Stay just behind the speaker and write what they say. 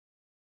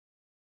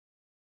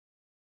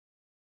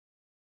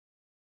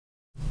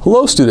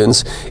Hello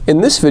students,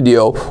 in this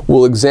video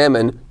we'll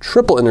examine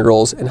triple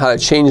integrals and how to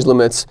change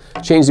limits,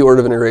 change the order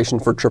of integration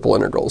for triple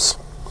integrals.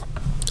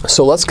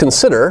 So let's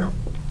consider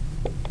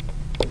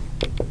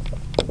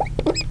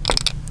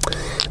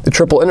the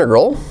triple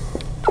integral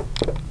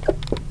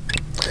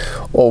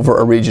over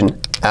a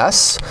region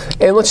S,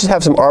 and let's just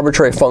have some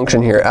arbitrary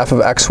function here, f of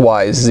x,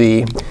 y,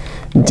 z,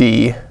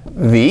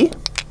 dv,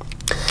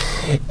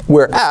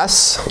 where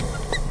S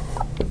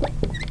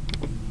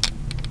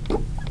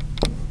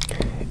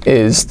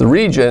is the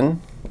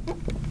region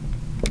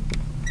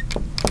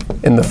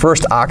in the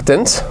first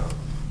octant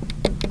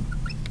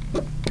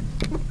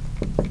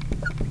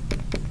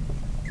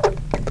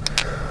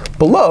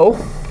below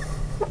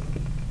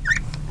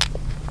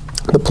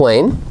the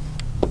plane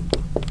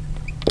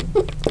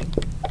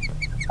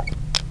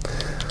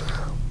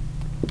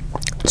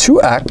two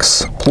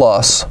x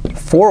plus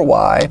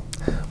 4y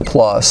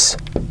plus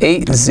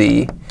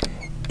 8z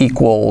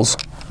equals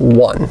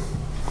 1.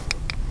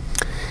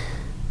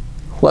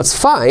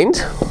 Let's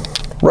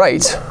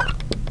write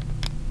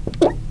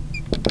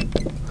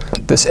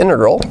this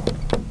integral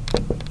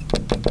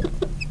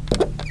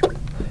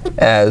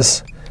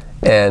as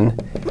an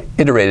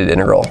iterated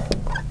integral.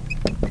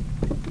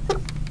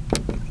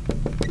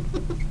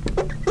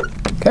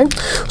 Okay,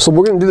 so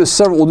we're going to do this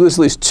we'll do this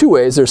at least 2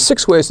 ways. There's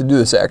 6 ways to do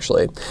this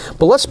actually.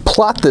 But let's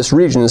plot this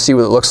region and see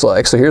what it looks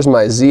like. So here's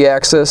my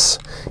z-axis,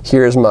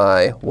 here's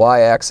my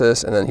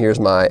y-axis, and then here's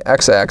my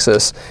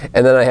x-axis.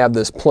 And then I have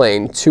this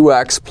plane,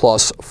 2x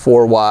plus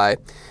 4y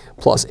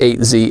plus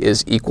 8z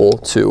is equal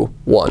to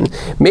 1.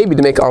 Maybe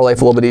to make our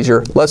life a little bit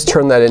easier, let's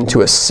turn that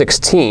into a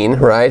 16,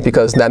 right?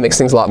 Because that makes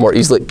things a lot more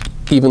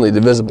evenly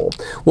divisible.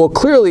 Well,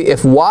 clearly,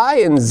 if y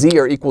and z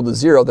are equal to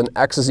 0, then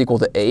x is equal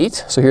to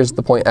 8. So here's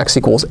the point x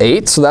equals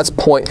 8. So that's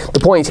the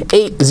point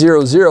 8,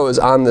 0, 0 is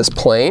on this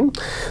plane.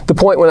 The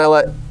point when I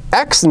let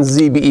x and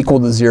z be equal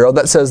to 0,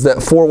 that says that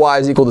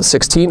 4y is equal to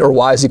 16, or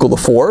y is equal to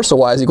 4. So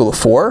y is equal to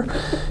 4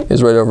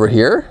 is right over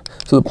here.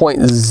 So the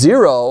point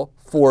 0,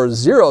 4,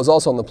 0 is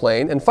also on the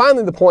plane. And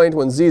finally, the point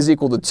when z is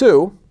equal to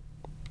 2,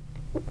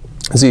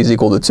 z is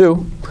equal to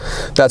 2,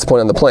 that's the point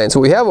on the plane. So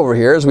what we have over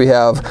here is we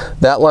have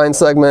that line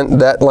segment,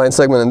 that line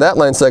segment, and that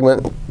line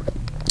segment.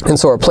 And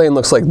so our plane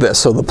looks like this.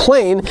 So the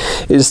plane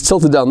is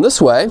tilted down this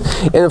way.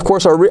 And of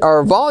course,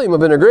 our volume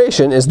of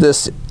integration is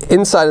this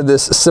inside of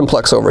this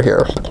simplex over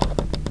here.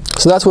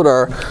 So that's what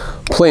our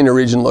planar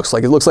region looks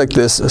like. It looks like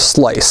this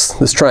slice,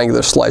 this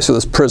triangular slice, or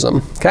this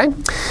prism, okay?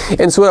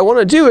 And so what I want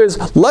to do is,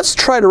 let's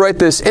try to write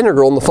this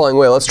integral in the following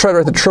way. Let's try to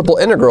write the triple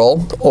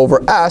integral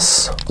over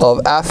S of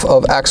f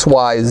of x,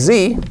 y,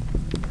 z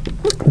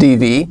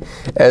dv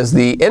as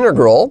the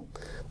integral,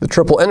 the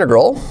triple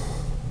integral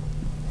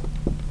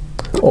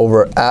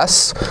over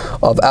S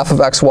of f of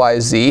x, y,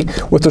 z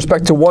with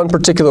respect to one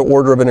particular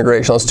order of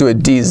integration. Let's do a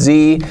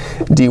dz,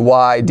 dy,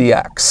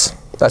 dx.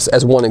 That's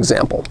as one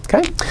example,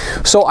 okay?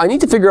 So I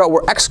need to figure out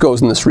where x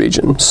goes in this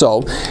region.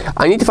 So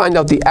I need to find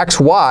out the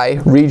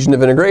xy region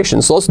of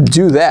integration. So let's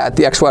do that,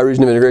 the xy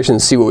region of integration,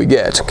 and see what we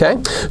get,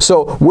 okay?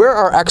 So where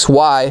are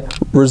xy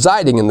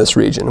residing in this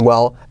region?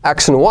 Well,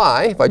 x and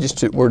y, if I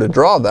just were to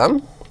draw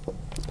them,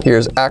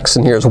 here's x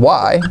and here's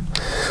y.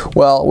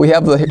 Well, we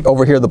have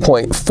over here the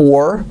point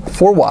 4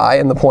 for y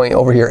and the point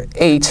over here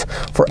 8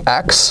 for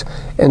x.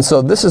 And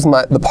so this is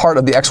the part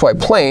of the xy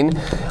plane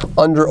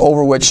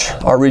over which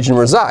our region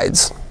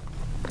resides.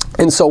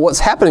 And so what's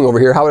happening over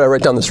here, how would I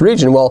write down this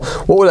region? Well,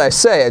 what would I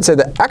say? I'd say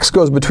that x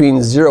goes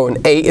between 0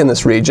 and 8 in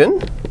this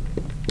region.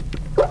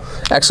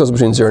 X goes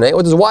between 0 and 8.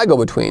 What does y go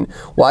between?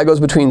 Y goes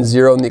between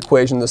 0 and the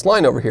equation of this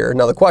line over here.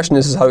 Now the question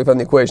is how do we find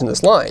the equation of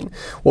this line?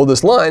 Well,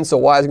 this line, so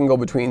y is going to go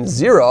between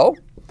 0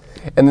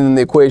 and then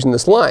the equation of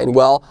this line.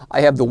 Well,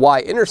 I have the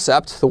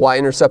y-intercept. The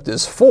y-intercept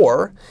is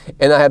 4,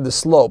 and I have the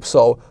slope.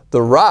 So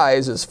the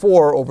rise is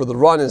 4 over the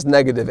run is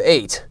negative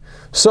 8.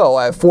 So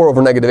I have 4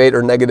 over negative 8,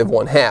 or negative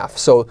 1/2.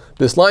 So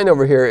this line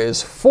over here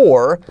is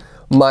 4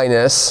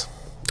 minus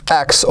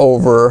x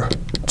over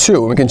 2.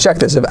 And we can check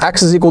this. If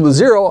x is equal to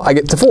 0, I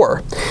get to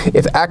 4.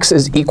 If x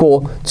is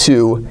equal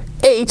to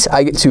 8,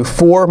 I get to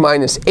 4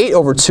 minus 8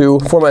 over 2.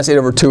 4 minus 8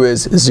 over 2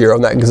 is 0,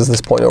 and that gives us this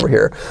point over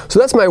here. So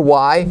that's my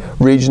y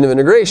region of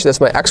integration.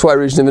 That's my xy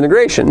region of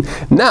integration.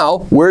 Now,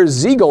 where's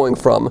z going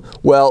from?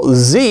 Well,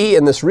 z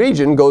in this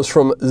region goes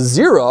from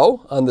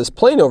 0 on this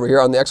plane over here,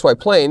 on the xy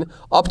plane,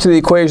 up to the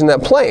equation of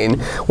that plane.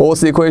 Well,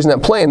 what's the equation of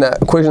that plane?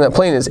 That equation of that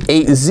plane is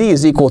 8z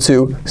is equal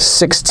to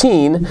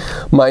 16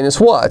 minus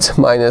what?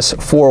 Minus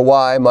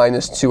 4y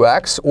minus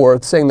 2x,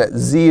 or saying that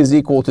z is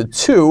equal to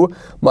 2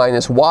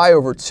 minus y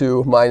over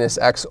 2 minus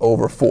x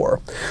over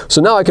 4.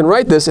 So now I can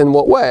write this in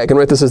what way? I can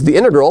write this as the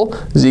integral.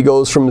 Z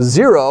goes from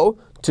 0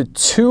 to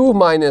 2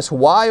 minus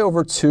y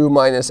over 2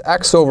 minus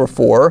x over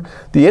 4.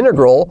 The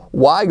integral,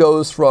 y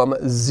goes from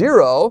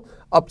 0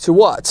 up to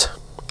what?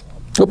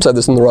 Oops, I had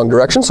this in the wrong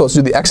direction. So let's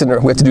do the x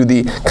integral. We have to do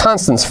the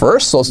constants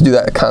first. So let's do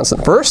that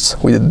constant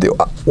first. We did the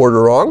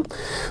order wrong.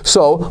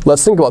 So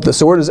let's think about this.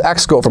 So where does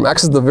x go from?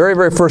 X is the very,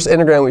 very first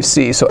integram we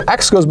see. So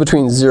x goes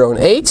between 0 and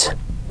 8.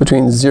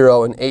 Between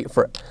 0 and 8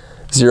 for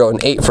 0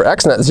 and 8 for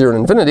x, not 0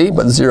 and infinity,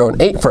 but 0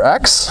 and 8 for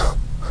x.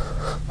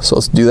 So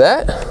let's do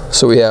that.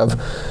 So we have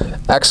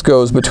x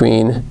goes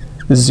between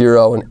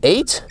 0 and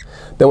 8.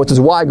 Then what does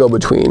y go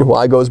between?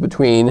 Y goes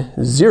between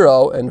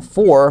 0 and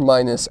 4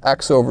 minus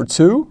x over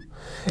 2.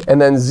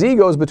 And then z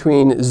goes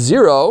between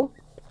 0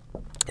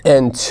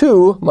 and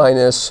 2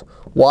 minus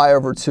y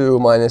over 2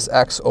 minus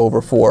x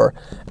over 4.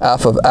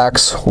 F of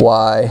x,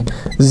 y,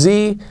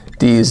 z,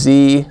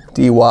 dz,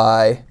 dy,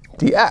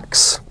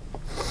 dx.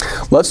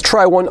 Let's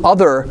try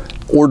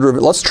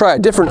let's try a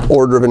different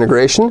order of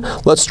integration.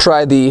 Let's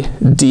try the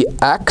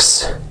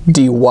dx,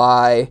 dy,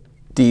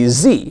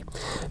 dz.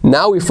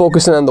 Now we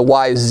focus in on the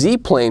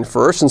yz plane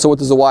first, and so what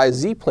does the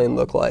yz plane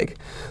look like?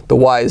 The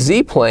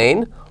yz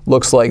plane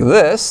looks like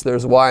this.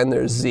 There's y and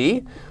there's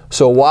z.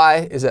 So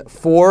y is at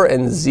 4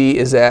 and z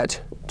is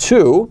at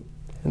 2,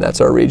 and that's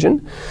our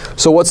region.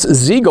 So what's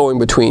z going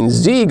between?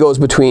 Z goes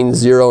between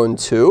 0 and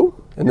 2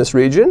 in this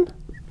region.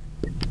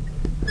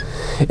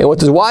 And what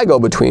does y go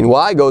between?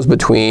 Y goes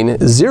between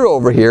 0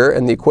 over here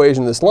and the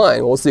equation of this line.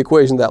 Well, what's the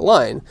equation of that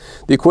line?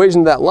 The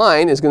equation of that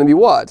line is going to be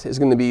what? It's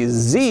going to be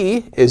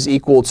z is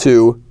equal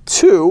to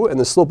 2, and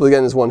the slope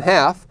again is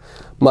 1/2,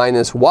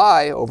 minus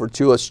y over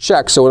 2. Let's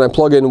check. So when I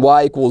plug in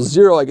y equals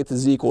 0, I get to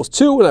z equals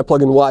 2. When I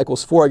plug in y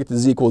equals 4, I get to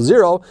z equals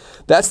 0.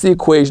 That's the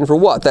equation for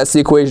what? That's the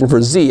equation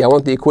for z. I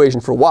want the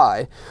equation for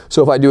y.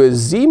 So if I do a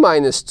z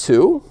minus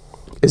 2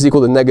 is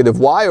equal to negative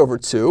y over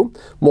 2,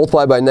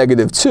 multiplied by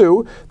negative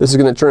 2, this is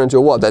going to turn into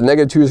a what? That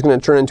negative 2 is going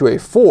to turn into a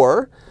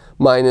 4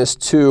 minus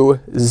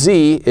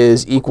 2z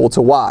is equal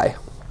to y.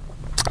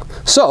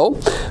 So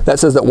that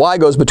says that y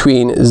goes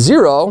between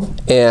 0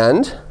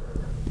 and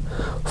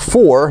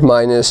 4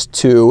 minus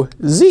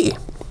 2z.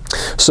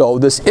 So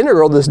this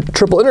integral, this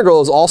triple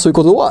integral, is also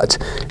equal to what?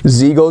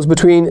 Z goes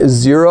between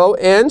 0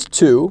 and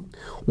 2.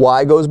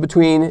 Y goes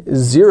between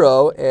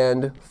 0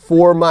 and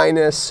 4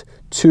 minus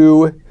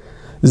 2z.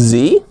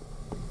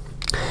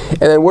 And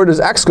then where does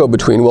x go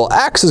between? Well,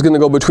 x is going to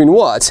go between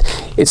what?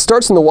 It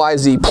starts in the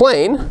yz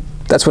plane.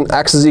 That's when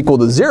x is equal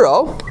to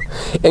 0,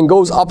 and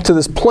goes up to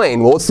this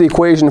plane. Well, what's the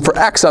equation for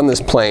x on this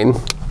plane?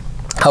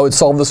 How would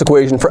solve this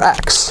equation for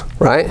x,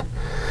 right?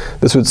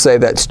 This would say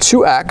that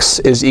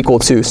 2x is equal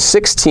to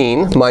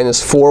 16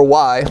 minus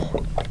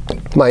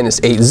 4y minus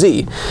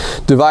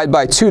 8z. Divide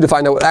by 2 to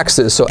find out what x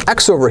is. So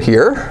x over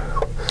here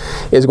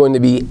is going to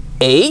be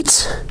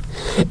 8,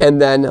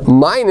 and then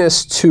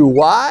minus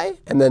 2y,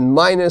 and then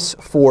minus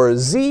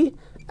 4z,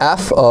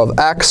 f of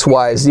x,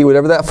 y, z,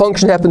 whatever that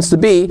function happens to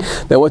be.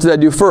 Then what did I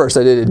do first?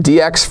 I did a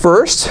dx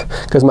first,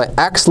 because my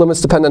x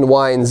limits depend on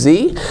y and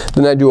z.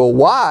 Then I do a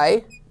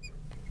y.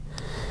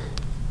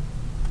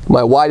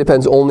 My y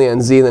depends only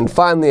on z, and then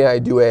finally I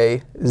do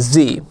a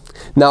z.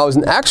 Now as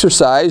an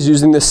exercise,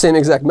 using this same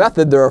exact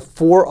method, there are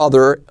 4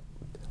 other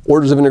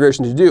orders of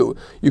integration to do.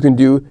 You can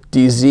do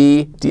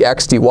dz,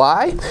 dx,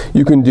 dy.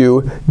 You can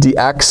do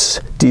dx,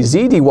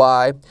 dz,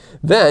 dy.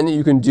 Then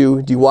you can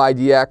do dy,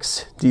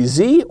 dx,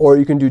 dz, or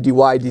you can do dy,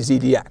 dz,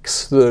 dx.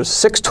 So there's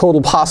 6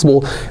 total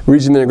possible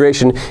regions of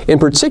integration. In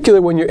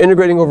particular, when you're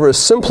integrating over a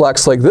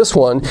simplex like this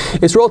one,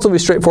 it's relatively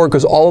straightforward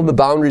because all of the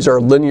boundaries are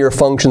linear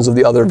functions of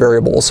the other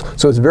variables.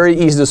 So it's very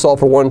easy to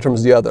solve for one in terms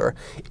of the other.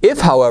 If,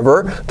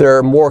 however, there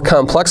are more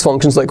complex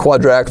functions like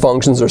quadratic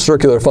functions or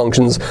circular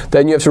functions,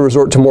 then you have to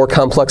resort to more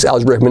complex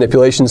algebraic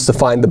manipulations to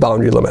find the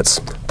boundary limits.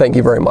 Thank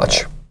you very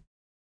much.